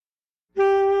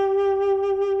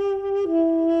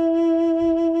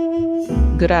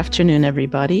Good afternoon,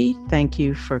 everybody. Thank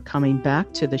you for coming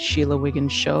back to the Sheila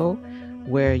Wiggins Show,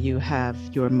 where you have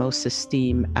your most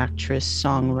esteemed actress,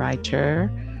 songwriter,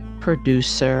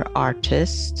 producer,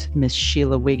 artist, Miss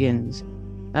Sheila Wiggins.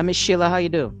 Miss Sheila, how you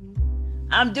do?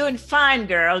 I'm doing fine,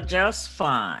 girl, just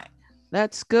fine.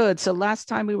 That's good. So last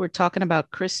time we were talking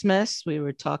about Christmas, we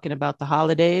were talking about the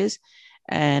holidays,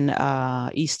 and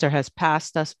Easter has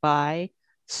passed us by.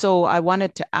 So I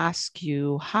wanted to ask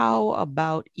you, how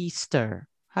about Easter?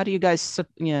 How do you guys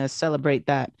celebrate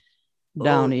that Oh,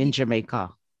 down in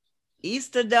Jamaica?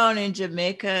 Easter down in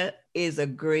Jamaica is a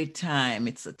great time.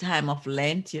 It's a time of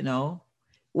Lent.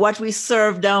 What we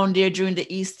serve down there during the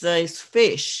Easter is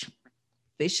fish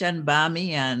and bami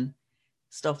and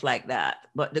stuff like that.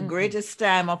 But the Mhm. greatest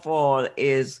time of all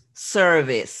is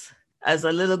service. As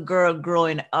a little girl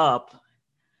growing up,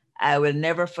 I will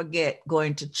never forget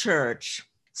going to church.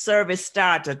 Service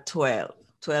starts at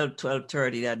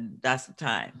 12:30. That's the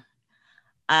time.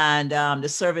 And the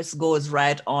service goes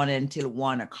right on until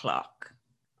 1 o'clock.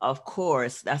 Of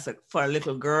course, for a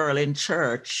little girl in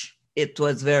church. It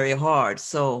was very hard.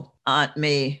 So my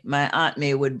Aunt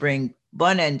May would bring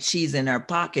bun and cheese in her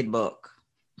pocketbook.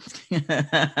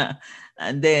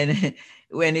 And then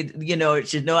when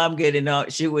she'd know I'm getting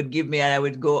out, she would give me, and I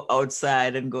would go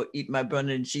outside and go eat my bun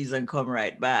and cheese and come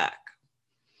right back.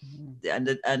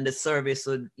 Mhm. And the service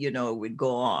would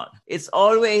go on. It's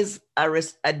always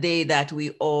a day that we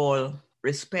all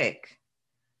respect.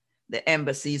 The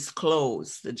embassies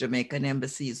closed. The Jamaican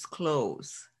embassies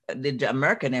closed. The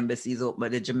American embassy is open,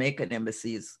 but the Jamaican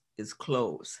embassies is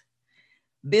closed.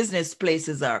 Business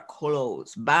places are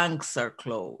closed. Banks are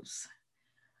closed,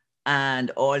 and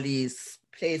all these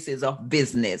places of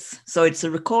business. So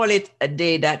we call it a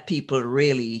day that people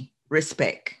really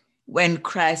respect. When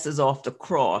Christ is off the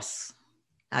cross,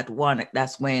 at 1,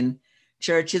 that's when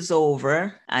church is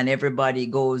over and everybody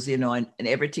goes, and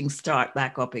everything start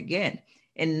back up again.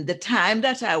 In the time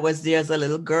that I was there as a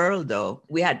little girl, though,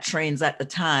 we had trains at the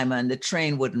time, and the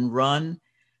train wouldn't run,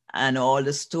 and all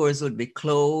the stores would be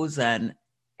closed, and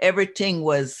everything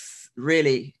was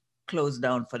really closed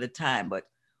down for the time. But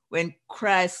when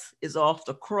Christ is off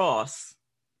the cross,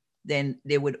 then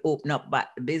they would open up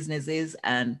back the businesses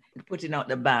and putting out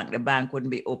the bank. The bank wouldn't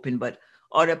be open, but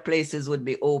other places would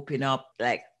be open up,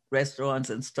 like restaurants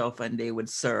and stuff, and they would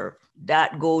serve.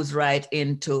 That goes right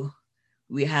into,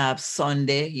 we have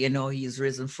Sunday, he's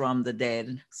risen from the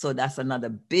dead. So that's another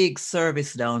big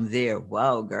service down there.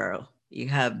 Wow, girl. You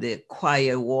have the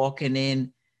choir walking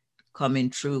in, coming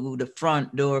through the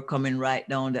front door, coming right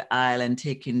down the aisle and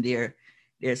taking their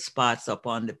spots up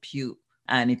on the pew.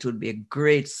 And it would be a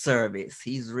great service.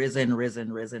 He's risen,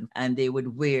 risen, risen. And they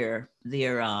would wear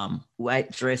their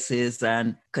white dresses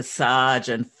and corsage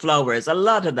and flowers, a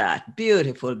lot of that.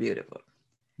 Beautiful, beautiful.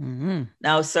 Mhm.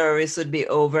 Now service would be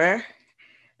over,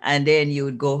 and then you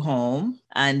would go home.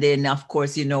 And then, of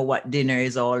course, you know what dinner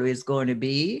is always going to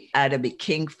be. Either be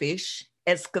kingfish,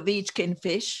 escovitch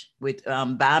kingfish with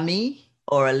bami,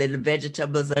 or a little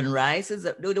vegetables and rice.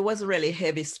 There was really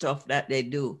heavy stuff that they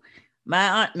do. My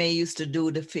Aunt May used to do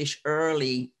the fish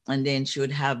early, and then she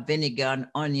would have vinegar and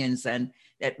onions, and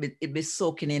it'd be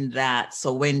soaking in that.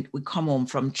 So when we come home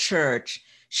from church,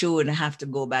 she wouldn't have to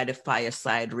go by the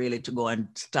fireside really to go and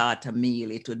start a meal.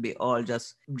 It would be all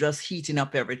just heating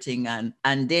up everything,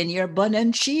 and then your bun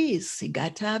and cheese. You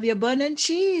got to have your bun and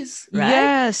cheese, right?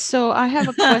 Yes. So I have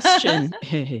a question.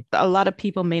 A lot of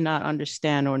people may not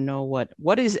understand or know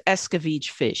what is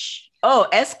escovitch fish. Oh,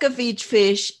 escovitch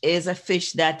fish is a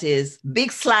fish that is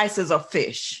big slices of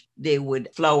fish. They would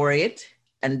flour it,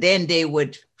 and then they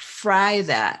would fry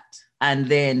that, and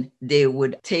then they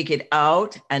would take it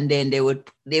out, and then they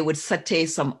would saute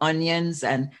some onions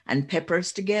and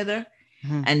peppers together,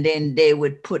 Mhm. and then they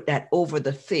would put that over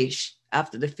the fish.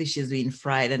 After the fish is being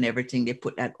fried and everything, they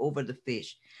put that over the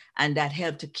fish, and that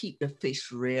helped to keep the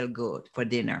fish real good for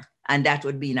dinner. And that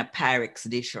would be in a Pyrex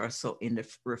dish or so in the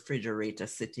refrigerator,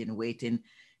 sitting waiting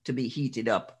to be heated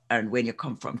up. And when you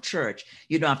come from church,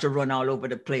 you don't have to run all over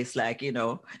the place like,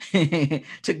 to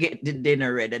get the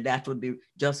dinner ready. That would be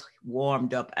just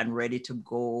warmed up and ready to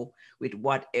go with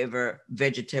whatever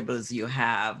vegetables you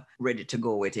have ready to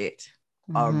go with it.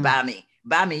 Or Mhm. bami.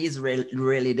 Bami is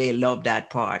really, they love that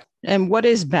part. And what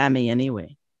is Bammy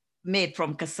anyway? Made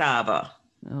from cassava.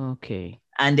 Okay.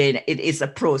 And then it is a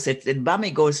process. The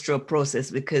bami goes through a process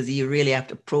because you really have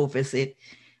to process it,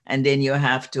 and then you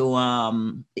have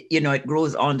to it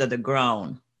grows under the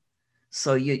ground.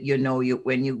 So you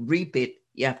when you reap it,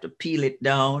 you have to peel it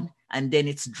down, and then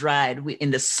it's dried in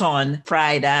the sun.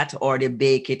 Fry that, or they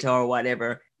bake it, or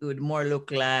whatever. It would more look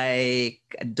like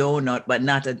a donut, but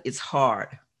not it's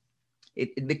hard.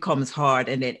 it becomes hard.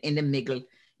 And then in the middle,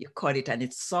 you cut it and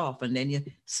it's soft. And then you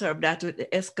serve that with the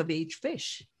escovitch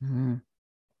fish. Mm-hmm.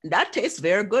 That tastes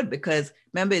very good because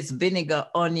remember it's vinegar,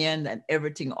 onion, and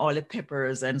everything, all the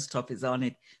peppers and stuff is on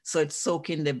it. So it's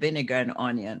soaking the vinegar and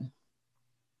onion.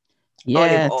 Yeah,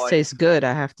 Olive it oil. tastes good,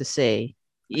 I have to say.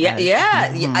 Yeah,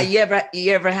 yeah. Mm-hmm.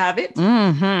 You ever have it?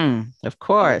 Mm-hmm. Of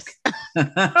course.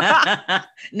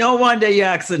 No wonder you're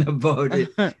asking about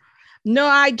it. No,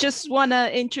 I just want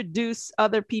to introduce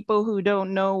other people who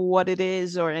don't know what it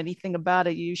is or anything about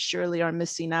it. You surely are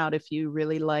missing out if you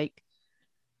really like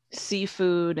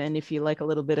seafood and if you like a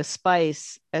little bit of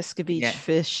spice. Escovitch Yeah.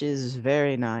 fish is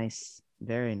very nice.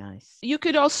 Very nice. You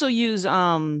could also use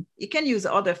You can use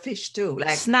other fish too,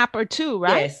 like snapper too,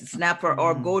 right? yes, snapper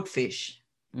or goldfish.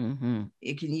 Mm-hmm.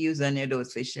 You can use any of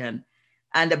those fish. And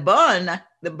the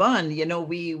bun, you know,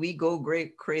 we go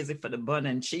great crazy for the bun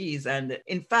and cheese. And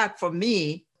in fact, for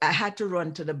me, I had to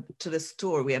run to the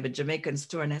store. We have a Jamaican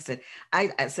store, and I said,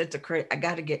 I said to Kurt, I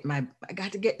got to get the bun. I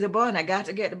got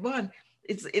to get the bun.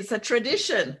 It's a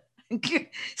tradition.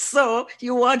 So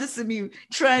you want to see me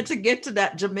trying to get to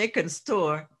that Jamaican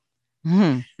store.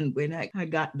 Mm-hmm. And when I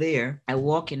got there, I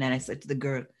walk in and I said to the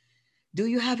girl, do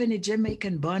you have any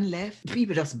Jamaican bun left?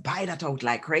 People just buy that out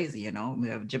like crazy, you know, we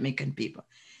have Jamaican people.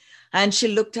 And she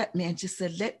looked at me and she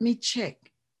said, let me check.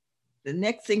 The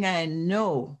next thing I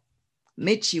know,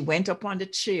 Mitchie went up on the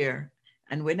chair.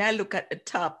 And when I look at the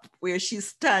top where she's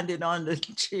standing on the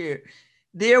chair,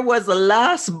 there was a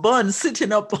last bun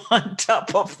sitting up on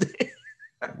top of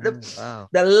Wow.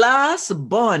 the last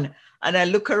bun. And I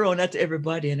look around at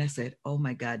everybody and I said, oh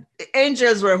my God, the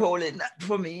angels were holding that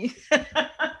for me.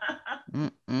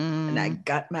 And I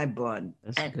got my bun.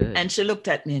 And she looked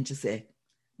at me and she said,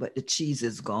 but the cheese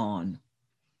is gone.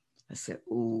 I said,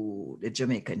 oh, the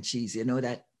Jamaican cheese, you know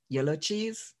that yellow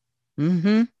cheese?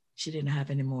 Mm-hmm. She didn't have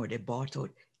any more. They bought out.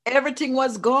 Everything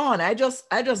was gone. I just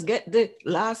get the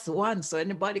last one. So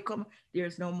anybody come,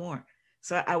 there's no more.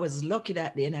 So I was lucky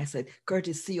that day. And I said,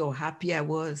 Curtis, see how happy I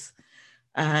was.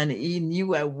 And he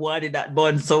knew I wanted that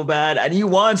bun so bad. And he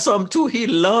wants some too. He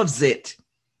loves it.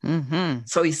 Mm-hmm.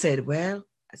 So he said, well,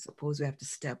 I suppose we have to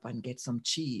step and get some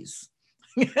cheese.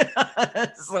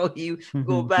 So he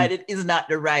go buy it. It's not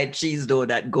the right cheese though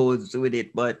that goes with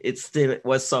it, but it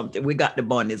was something. We got the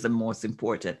bun is the most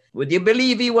important. Would you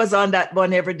believe he was on that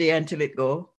bun every day until it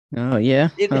go? Oh yeah.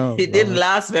 It didn't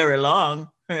last very long.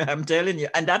 I'm telling you.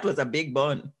 And that was a big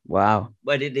bun. Wow.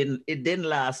 But it didn't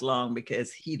last long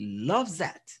because he loves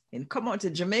that. And come on to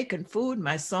Jamaican food.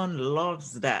 My son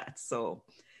loves that. So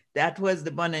that was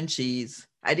the bun and cheese.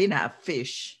 I didn't have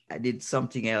fish. I did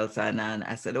something else. And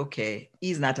I said, okay,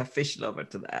 he's not a fish lover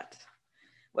to that.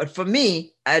 But for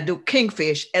me, I do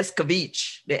kingfish,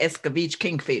 escovitch, the escovitch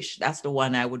kingfish. That's the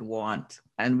one I would want.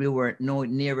 And we were no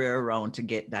nearer around to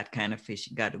get that kind of fish.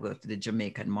 You got to go to the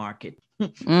Jamaican market.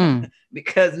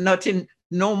 Because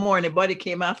no more. Anybody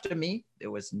came after me. There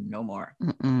was no more.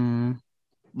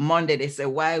 Monday, they said,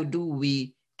 why do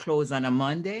we close on a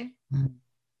Monday?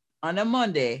 On a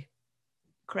Monday,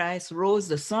 Christ rose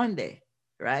the Sunday,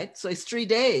 right? So it's 3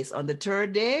 days. On the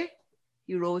third day,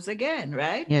 he rose again,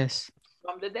 right? Yes.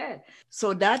 From the dead.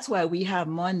 So that's why we have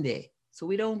Monday. So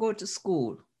we don't go to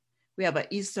school. We have an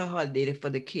Easter holiday for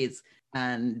the kids.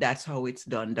 And that's how it's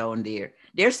done down there.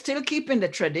 They're still keeping the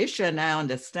tradition, I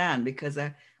understand, because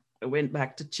I went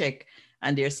back to check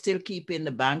and they're still keeping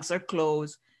the banks are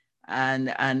closed. And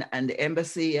the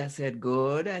embassy, I said,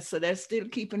 good. So they're still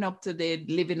keeping up to date,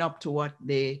 living up to what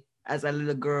they, as a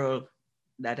little girl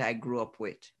that I grew up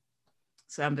with.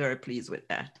 So I'm very pleased with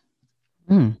that.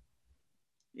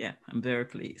 Yeah, I'm very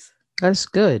pleased. That's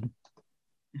good.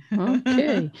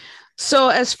 Okay. So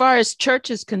as far as church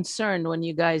is concerned, when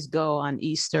you guys go on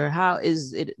Easter, how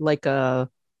is it like a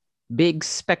big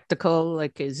spectacle?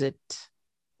 Like,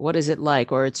 what is it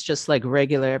like? Or it's just like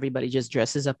regular, everybody just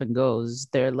dresses up and goes? Is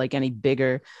there like any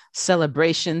bigger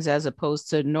celebrations as opposed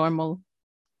to normal?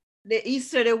 The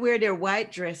Easter, they wear their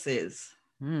white dresses.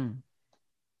 And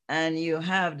you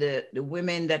have the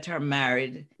women that are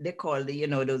married, they call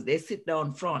they sit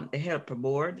down front, the helper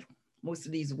board. Most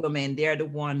of these women, they're the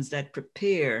ones that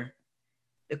prepare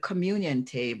the communion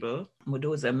table.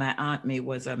 Well, my Aunt May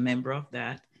was a member of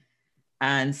that.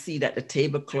 And see that the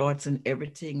tablecloths and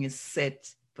everything is set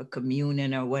for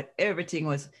communion or what, everything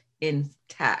was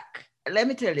intact. Let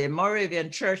me tell you,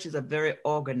 Moravian Church is they're very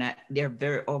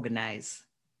organized.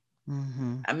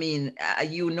 I mean,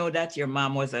 you know that your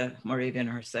mom was a Moravian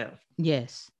herself.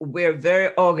 Yes. We're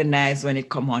very organized when it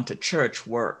comes on to church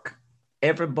work.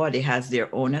 Everybody has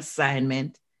their own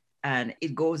assignment and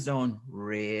it goes on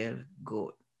real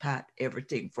good. Pat,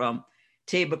 everything from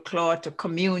tablecloth to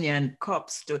communion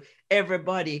cups to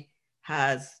everybody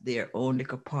has their own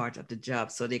little part of the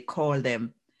job. So they call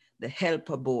them the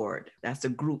helper board. That's a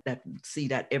group that see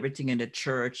that everything in the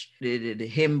church, the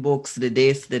hymn books, the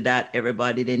this, the that,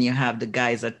 everybody. Then you have the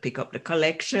guys that pick up the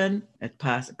collection, that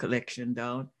pass the collection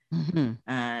down. Mm-hmm.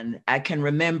 And I can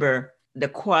remember the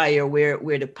choir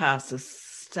where the pastor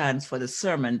stands for the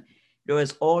sermon. There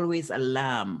was always a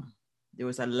lamb. There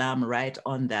was a lamb right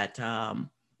on that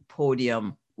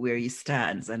podium where he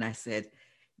stands. And I said,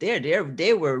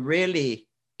 they were really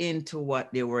into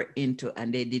what they were into,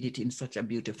 and they did it in such a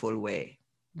beautiful way.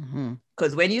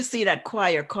 Because when you see that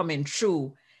choir coming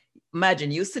through, imagine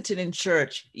you sitting in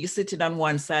church, you sitting on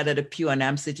one side of the pew and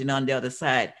I'm sitting on the other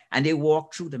side, and they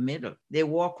walk through the middle. They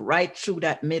walk right through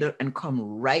that middle and come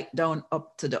right down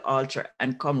up to the altar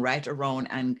and come right around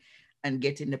and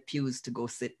get in the pews to go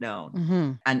sit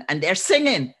down. And they're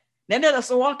singing. They're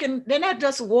not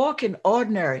just walking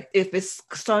ordinary. If it's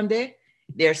Sunday,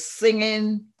 they're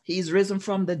singing, He's risen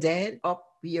from the dead, up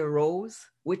he arose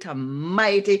with a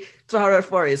mighty terror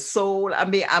for his soul. I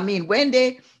mean, when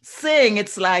they sing,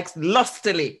 it's like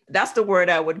lustily. That's the word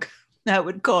I would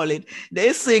call it.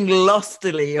 They sing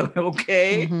lustily,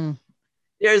 okay?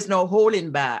 There's no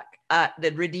holding back at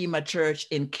the Redeemer Church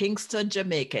in Kingston,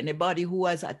 Jamaica. Anybody who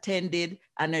has attended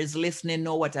and is listening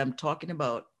know what I'm talking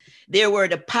about. There were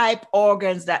the pipe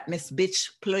organs that Miss Bitch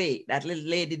played, that little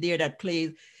lady there that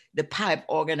plays the pipe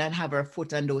organ and have her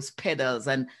foot on those pedals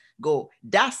and go.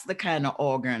 That's the kind of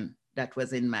organ that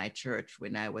was in my church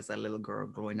when I was a little girl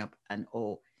growing up. And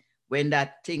when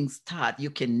that thing start, you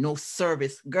can know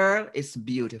service. Girl, it's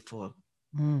beautiful.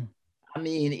 I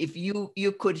mean, if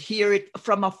you could hear it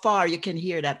from afar, you can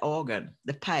hear that organ,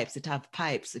 the pipes, it have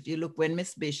pipes. If you look when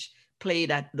Miss Bish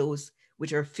played at those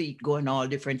with her feet going all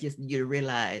different, you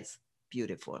realize,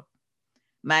 beautiful.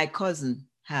 My cousin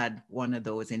had one of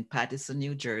those in Paterson,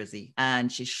 New Jersey,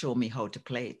 and she showed me how to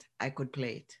play it. I could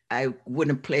play it. I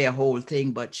wouldn't play a whole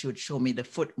thing, but she would show me the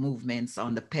foot movements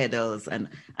on the pedals and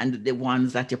the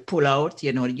ones that you pull out,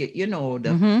 you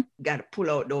got to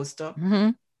pull out those stuff.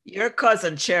 Your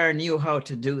cousin Cher knew how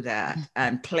to do that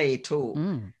and play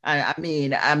too. I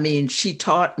mean, she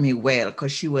taught me well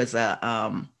because she was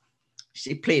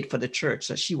she played for the church.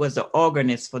 So she was the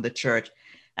organist for the church.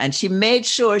 And she made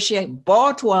sure she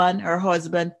bought one, her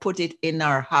husband put it in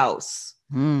our house.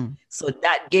 So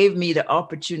that gave me the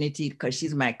opportunity, because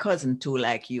she's my cousin too,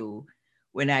 like you.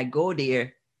 When I go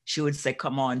there, she would say,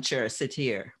 come on, Cher, sit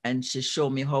here. And she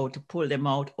showed me how to pull them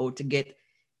out, how to get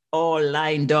all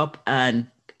lined up, and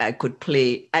I could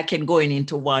play. I can go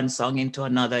into one song, into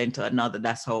another.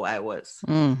 That's how I was.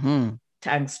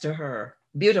 Thanks to her.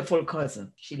 Beautiful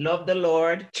cousin. She loved the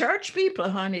Lord. Church people,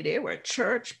 honey, they were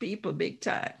church people big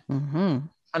time.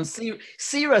 And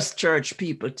serious church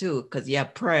people too, because you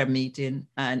have prayer meeting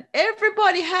and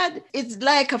everybody it's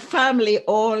like a family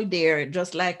all there,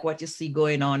 just like what you see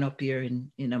going on up here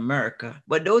in America.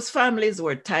 But those families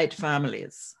were tight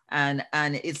families. And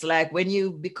it's like when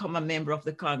you become a member of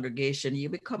the congregation, you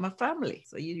become a family.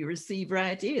 So you receive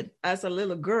right in. As a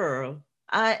little girl,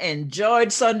 I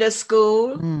enjoyed Sunday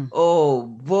school. Oh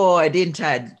boy, didn't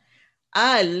I?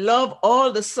 I love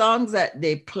all the songs that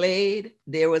they played.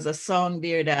 There was a song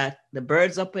there that the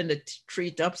birds up in the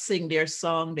treetop sing their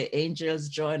song. The angels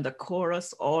join the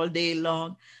chorus all day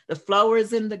long. The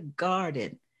flowers in the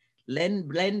garden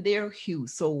blend their hue.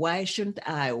 So why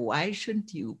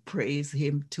shouldn't you praise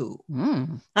him too? See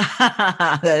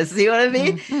what I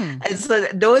mean? And so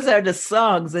those are the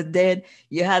songs. And then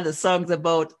you had the songs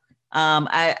about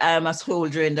I'm a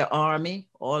soldier in the army,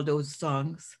 all those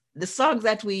songs. The songs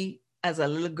that we, as a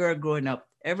little girl growing up,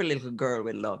 every little girl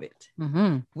would love it.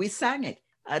 We sang it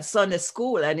at Sunday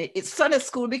school, and Sunday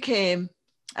school became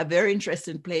a very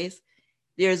interesting place.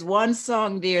 There's one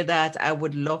song there that I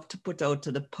would love to put out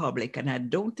to the public, and I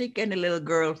don't think any little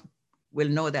girl will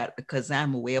know that because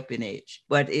I'm way up in age,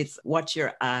 but it's watch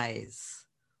your eyes.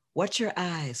 Watch your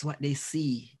eyes, what they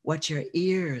see. Watch your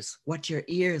ears, what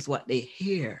they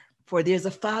hear. For there's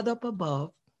a Father up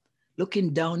above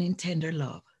looking down in tender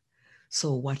love.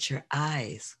 So watch your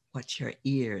eyes, watch your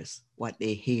ears, what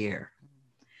they hear.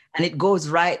 And it goes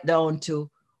right down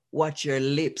to watch your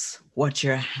lips, watch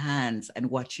your hands, and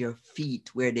watch your feet,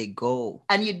 where they go.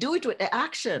 And you do it with the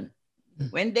action.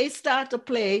 When they start to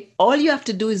play, all you have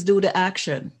to do is do the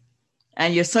action.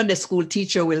 And your Sunday school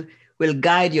teacher will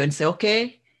guide you and say,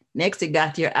 okay, next you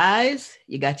got your eyes,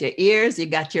 you got your ears, you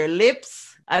got your lips,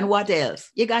 and what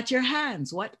else? You got your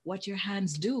hands, what your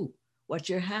hands do. Watch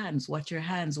your hands,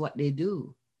 what they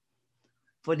do.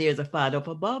 For there's a Father up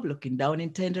above looking down in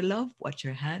tender love. Watch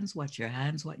your hands, what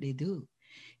they do.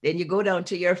 Then you go down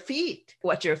to your feet,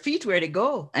 watch your feet where they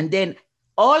go. And then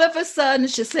all of a sudden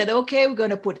she said, okay, we're going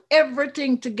to put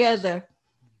everything together.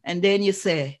 And then you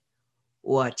say,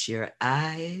 watch your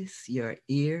eyes, your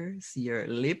ears, your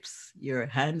lips, your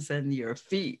hands, and your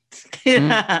feet.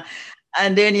 Mm.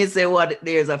 And then you say, what?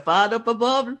 There's a Father up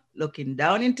above looking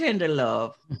down in tender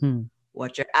love. Mm-hmm.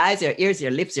 Watch your eyes, your ears,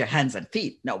 your lips, your hands, and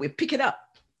feet. Now we pick it up.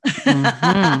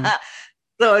 Mm-hmm.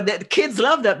 So the kids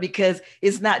love that because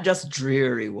it's not just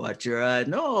dreary what you're,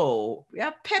 no, we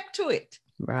have pep to it.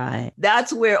 Right.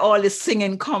 That's where all the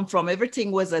singing come from.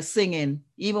 Everything was a singing.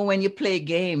 Even when you play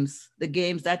games, the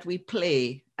games that we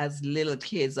play as little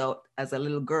kids out, as a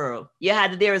little girl,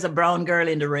 there is a brown girl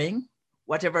in the ring.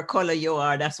 Whatever color you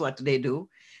are, that's what they do.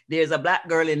 There's a black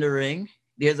girl in the ring.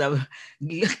 There's a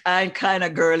kind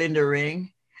of girl in the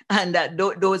ring. And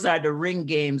those are the ring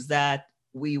games that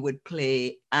we would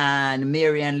play, and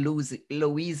Mary and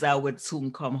Louisa would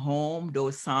soon come home,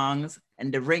 those songs.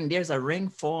 And there's a ring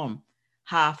form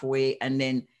halfway, and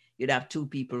then you'd have two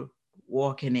people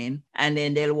walking in, and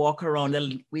then they'll walk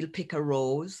around, we'll pick a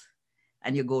rose,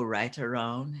 and you go right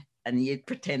around, and you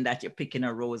pretend that you're picking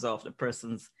a rose off the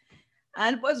person's.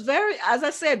 And it was very, as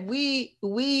I said, we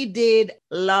did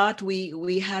a lot.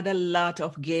 We had a lot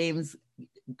of games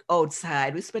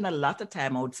outside. We spent a lot of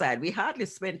time outside. We hardly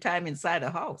spent time inside the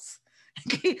house.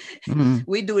 Mm-hmm.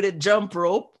 We do the jump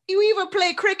rope. We even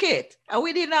play cricket, and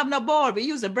we didn't have no ball. We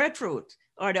used the breadfruit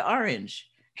or the orange.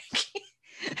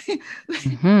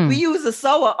 Mm-hmm. We used a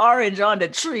sour orange on the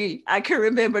tree. I can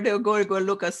remember they were going to go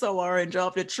look a sour orange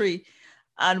off the tree,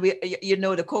 and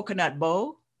the coconut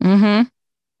bow. Mm-hmm.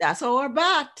 That's our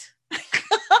bat.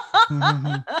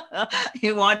 Mm-hmm.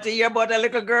 You want to hear about a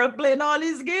little girl playing all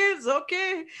these games?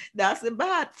 Okay, that's the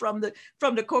bat from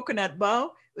the coconut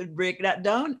bow. We'll break that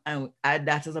down and add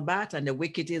that as a bat, and the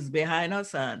wicket is behind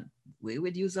us, and we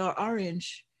would use our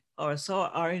orange or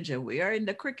sour orange, and we are in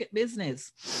the cricket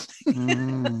business.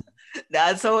 Mm.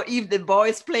 That's how even the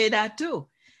boys play that too.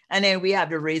 And then we have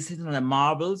the races and the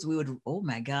marbles. Oh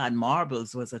my God,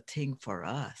 marbles was a thing for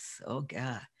us. Oh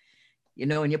God.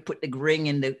 When you put the ring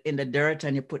in the dirt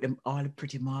and you put all the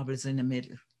pretty marbles in the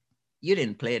middle. You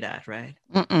didn't play that, right?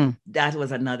 Mm-mm. That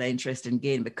was another interesting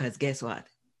game, because guess what?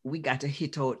 We got to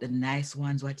hit out the nice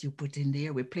ones, what you put in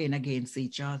there. We're playing against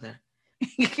each other.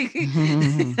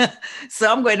 Mm-hmm.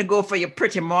 So I'm going to go for your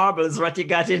pretty marbles, what you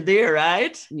got in there,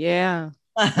 right? Yeah.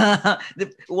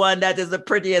 The one that is the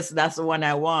prettiest, that's the one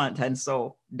I want. And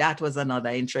so that was another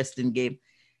interesting game.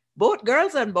 Both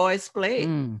girls and boys played.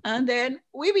 Mm. And then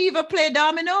we even played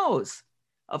dominoes.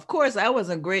 Of course, I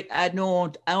wasn't great. I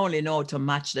only know to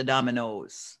match the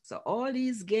dominoes. So all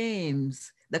these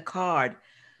games, the card,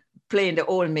 playing the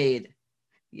old maid.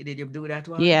 Did you do that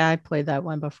one? Yeah, I played that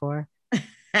one before.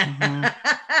 Mm-hmm.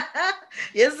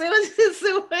 You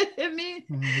see what I mean?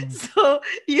 Mm-hmm. So,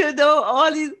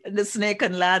 all these, the snake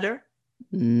and ladder?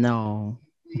 No.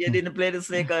 You didn't play the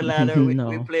snake and ladder? No.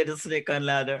 We played the snake and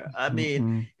ladder. I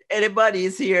mean, anybody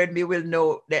is here and me will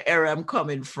know the era I'm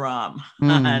coming from.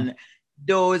 Mm. And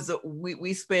those,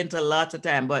 we spent a lot of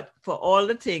time, but for all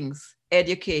the things,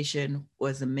 education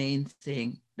was the main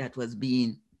thing that was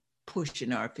being pushed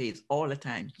in our face all the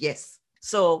time. Yes.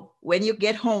 So when you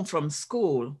get home from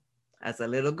school as a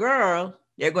little girl,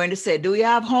 they're going to say, do you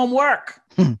have homework?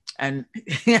 And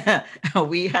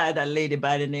we had a lady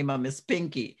by the name of Miss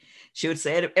Pinky. She would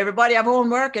say, everybody have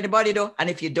homework? Anybody do? And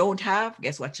if you don't have,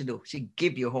 guess what you do? She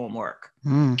give you homework.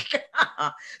 Mm.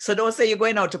 So don't say you're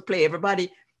going out to play.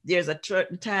 Everybody, there's a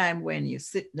certain time when you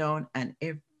sit down and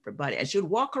everybody, and she'd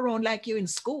walk around like you in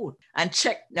school and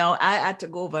check. Now, I had to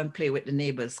go over and play with the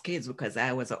neighbors' kids because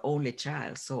I was an only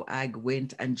child. So I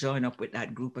went and joined up with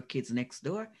that group of kids next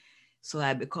door. So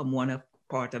I become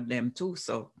part of them too.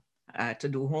 So I had to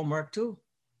do homework too.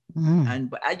 Mm.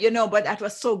 But that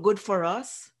was so good for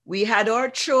us. We had our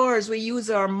chores. We used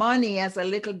our money as a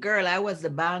little girl. I was the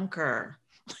banker.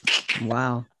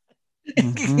 Wow.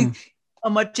 Mm-hmm. How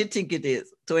much do you think it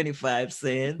is? 25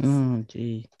 cents.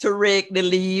 Gee. To rake the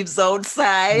leaves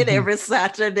outside every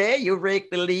Saturday. You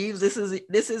rake the leaves. This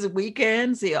is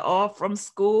weekends. You're off from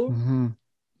school. Mm-hmm.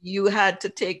 You had to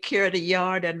take care of the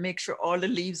yard and make sure all the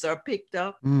leaves are picked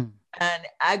up. Mm. And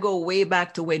I go way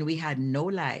back to when we had no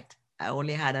light. I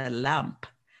only had a lamp.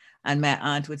 And my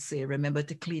aunt would say, remember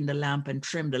to clean the lamp and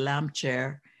trim the lamp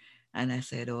chair. And I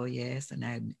said, oh, yes. And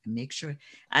I make sure.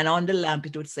 And on the lamp,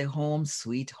 it would say, home,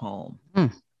 sweet home.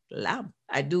 Mm. Lamp.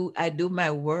 I do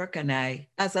my work. And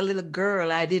as a little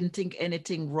girl, I didn't think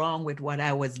anything wrong with what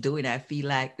I was doing. I feel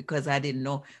like, because I didn't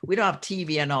know. We don't have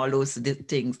TV and all those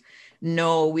things.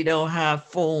 No, we don't have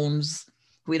phones.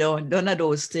 We don't, none of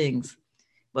those things.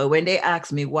 But when they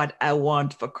ask me what I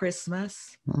want for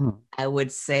Christmas, I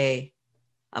would say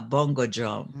a bongo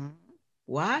drum.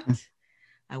 What?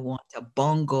 I want a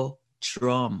bongo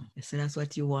drum. You say that's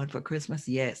what you want for Christmas?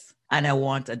 Yes. And I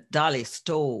want a dolly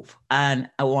stove and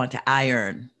I want an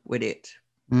iron with it.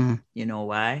 You know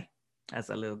why? As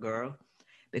a little girl.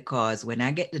 Because when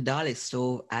I get the dolly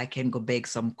stove, I can go bake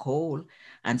some coal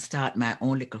and start my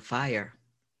own little fire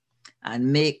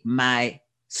and make my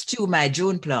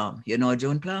June plum. You know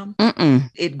June plum?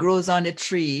 It grows on the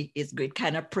tree. It's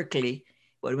kind of prickly.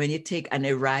 But when you take and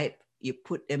they ripe, you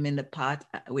put them in the pot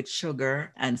with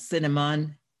sugar and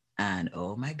cinnamon. And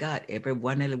oh my God, every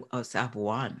one of us have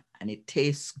one. And it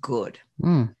tastes good.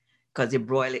 Because you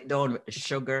broil it down with the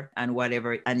sugar and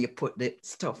whatever, and you put the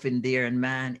stuff in there, and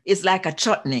man, it's like a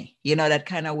chutney, you know, that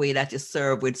kind of way that you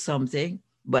serve with something.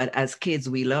 But as kids,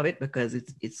 we love it because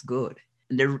it's good.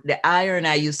 The iron,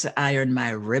 I used to iron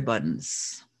my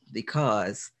ribbons,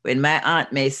 because when my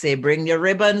aunt may say, bring your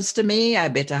ribbons to me, I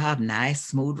better have nice,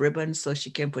 smooth ribbons so she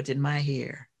can put in my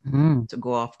hair to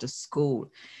go off to school.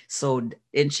 So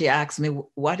then she asked me,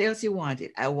 what else you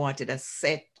wanted? I wanted a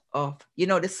set of, you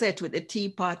know, the set with the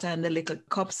teapot and the little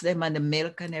cups, them and the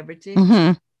milk and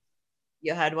everything.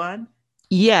 You had one?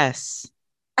 Yes.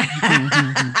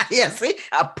 Yeah, see,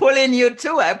 I'm pulling you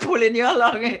too. I'm pulling you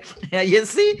along. You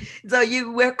see? So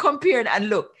we're comparing, and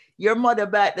look, your mother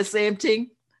bought the same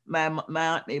thing. My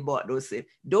aunt may bought those same.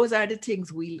 Those are the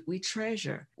things we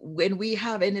treasure. When we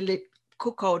have any little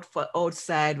cookout for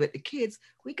outside with the kids,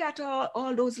 we got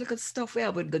all those little stuff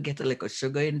where we'd go get a little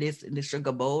sugar in the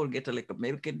sugar bowl, get a little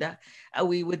milk in that, and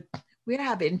we're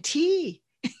having tea.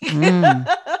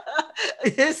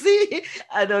 You see,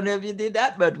 I don't know if you did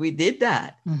that, but we did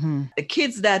that. The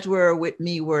kids that were with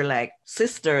me were like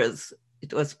sisters.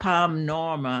 It was Pam,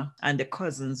 Norma, and the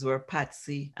cousins were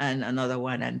Patsy and another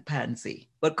one and Pansy.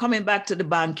 But coming back to the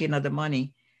banking of the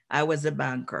money, I was a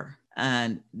banker,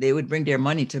 and they would bring their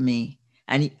money to me,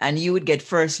 and you would get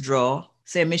first draw.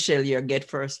 Say, Michelle, you get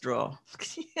first draw.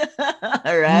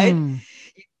 All right.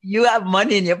 You have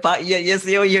money in your pocket. You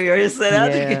see how you're set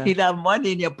up? Yeah. You have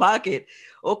money in your pocket.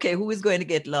 Okay, who is going to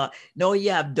get lost? No,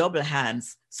 you have double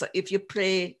hands. So if you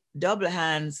play double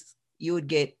hands, you would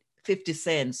get 50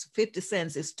 cents. 50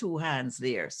 cents is two hands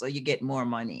there. So you get more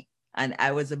money. And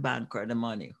I was a banker, the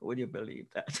money. Would you believe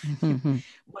that?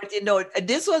 But you know,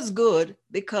 this was good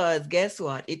because guess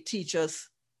what? It teaches us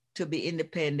to be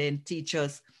independent, teach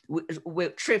us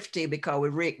we're thrifty because we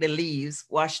rake the leaves,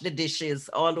 wash the dishes,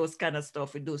 all those kind of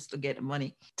stuff we do to get the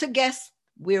money. To guess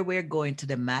where we're going to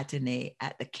the matinee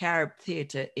at the Carib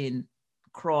Theater in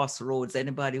Crossroads.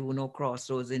 Anybody who know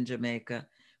Crossroads in Jamaica,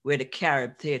 where the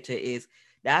Carib Theater is,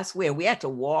 that's where we had to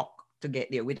walk to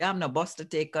get there. We didn't have no bus to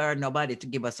take her, nobody to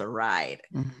give us a ride.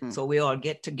 So we all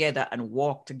get together and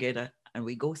walk together, and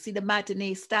we go see the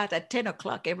matinee start at 10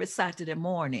 o'clock every Saturday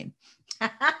morning.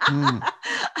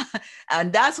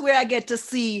 And that's where I get to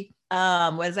see,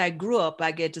 as I grew up,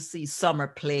 I get to see Summer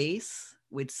Place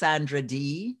with Sandra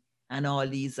Dee and all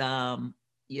these,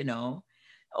 you know,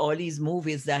 all these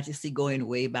movies that you see going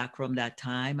way back from that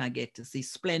time. I get to see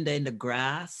Splendor in the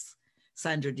Grass.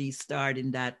 Sandra Dee starred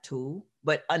in that too.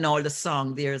 But on all the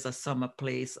song, there's a Summer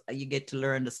Place. You get to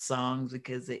learn the songs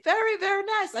because it's very, very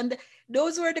nice. And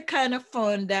those were the kind of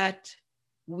fun that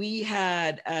we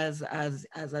had as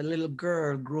a little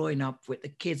girl growing up with the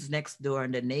kids next door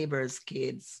and the neighbors'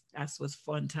 kids. That was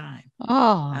fun time.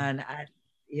 Oh, and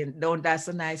that's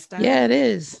a nice time. Yeah, it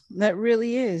is. That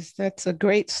really is. That's a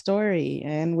great story.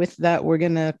 And with that, we're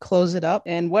gonna close it up.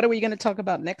 And what are we going to talk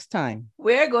about next time?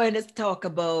 We're going to talk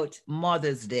about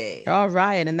Mother's Day. All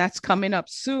right, and that's coming up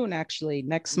soon, actually,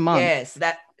 next month.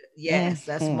 Yes,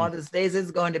 that's Mother's Day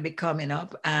is going to be coming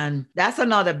up, and that's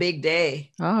another big day.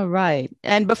 All right.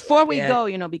 And before we go,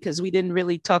 you know, because we didn't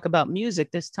really talk about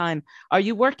music this time, are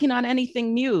you working on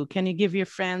anything new? Can you give your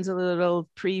fans a little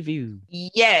preview?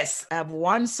 Yes, I have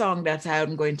one song that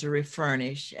I'm going to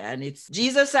refurnish, and it's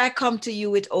Jesus, I come to you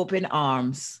with open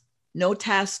arms. No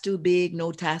task too big,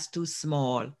 no task too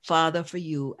small. Father, for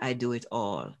you, I do it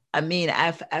all. I mean,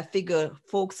 I figure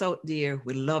folks out there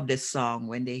will love this song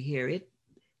when they hear it.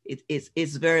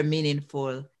 It's very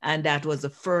meaningful. And that was the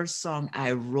first song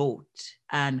I wrote,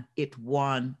 and it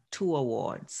won 2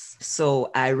 awards.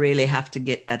 So I really have to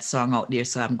get that song out there.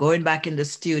 So I'm going back in the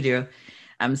studio.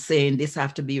 I'm saying this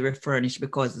have to be refurnished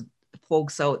because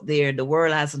folks out there, the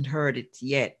world hasn't heard it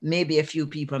yet. Maybe a few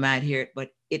people might hear it,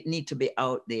 but it needs to be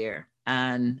out there.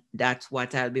 And that's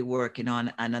what I'll be working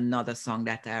on. And another song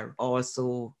that I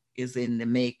also is in the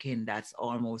making that's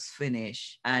almost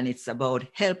finished, and it's about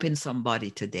helping somebody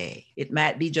today. It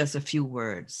might be just a few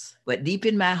words, but deep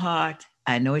in my heart,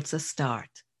 I know it's a start.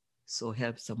 So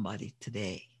help somebody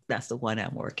today. That's the one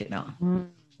I'm working on.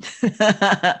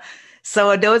 Mm-hmm.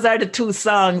 So those are the two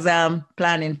songs I'm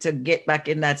planning to get back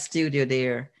in that studio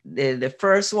there. The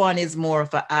first one is more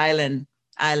of an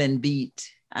island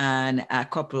beat, and a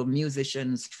couple of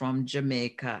musicians from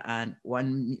Jamaica and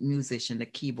one musician, the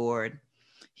keyboard.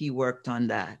 He worked on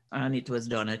that, and it was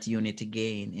done at Unity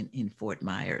Gain in Fort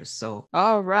Myers. So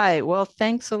All right. Well,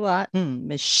 thanks a lot,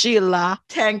 Miss Sheila.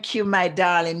 thank you, my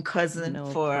darling cousin, No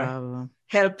for problem.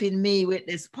 helping me with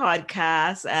this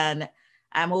podcast. And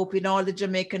I'm hoping all the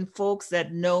Jamaican folks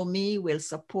that know me will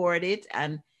support it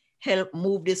and help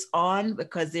move this on,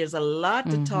 because there's a lot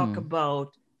to talk Mm-hmm.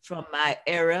 about from my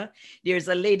era. There's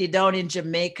a lady down in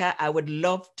Jamaica. I would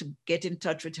love to get in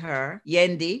touch with her.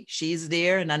 Yendi, she's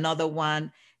there, and another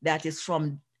one that is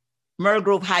from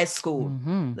Mergrove High School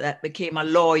Mm-hmm. that became a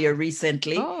lawyer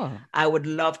recently. Oh, I would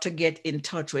love to get in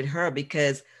touch with her,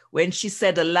 because when she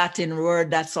said the Latin word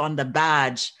that's on the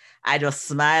badge, I just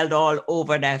smiled all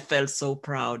over and I felt so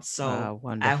proud. So I hope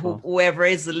wonderful. whoever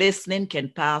is listening can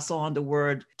pass on the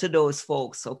word to those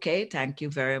folks. Okay. Thank you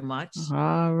very much.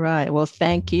 All right. Well,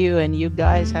 thank you. And you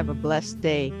guys have a blessed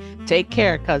day. Take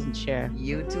care, Cousin Cher.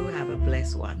 You too have a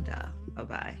blessed one, doll.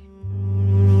 Bye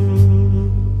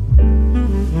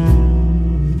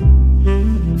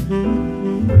bye.